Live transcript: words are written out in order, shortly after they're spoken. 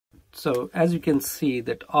So as you can see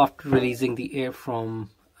that after releasing the air from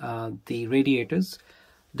the radiators,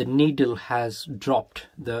 the needle has dropped,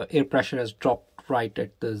 the air pressure has dropped right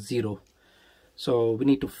at the zero. So we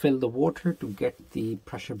need to fill the water to get the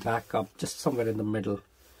pressure back up just somewhere in the middle.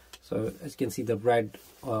 So as you can see, the red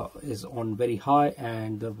is on very high,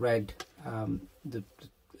 and the red, the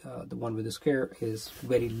one with the square, is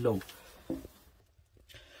very low.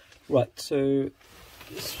 Right, so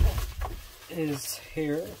this is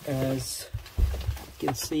here. As you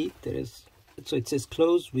can see, there is, so it says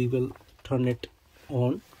close. We will turn it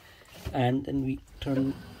on, and then we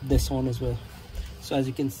turn this on as well. So as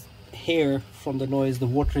you can hear from the noise, the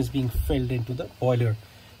water is being filled into the boiler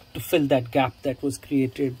to fill that gap that was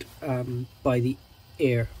created by the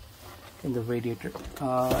air in the radiator.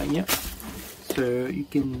 Yeah, so you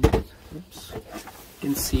can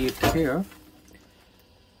see it here.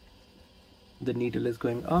 The needle is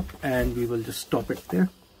going up, and we will just stop it there.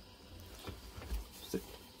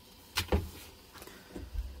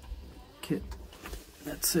 Okay,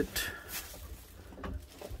 that's it.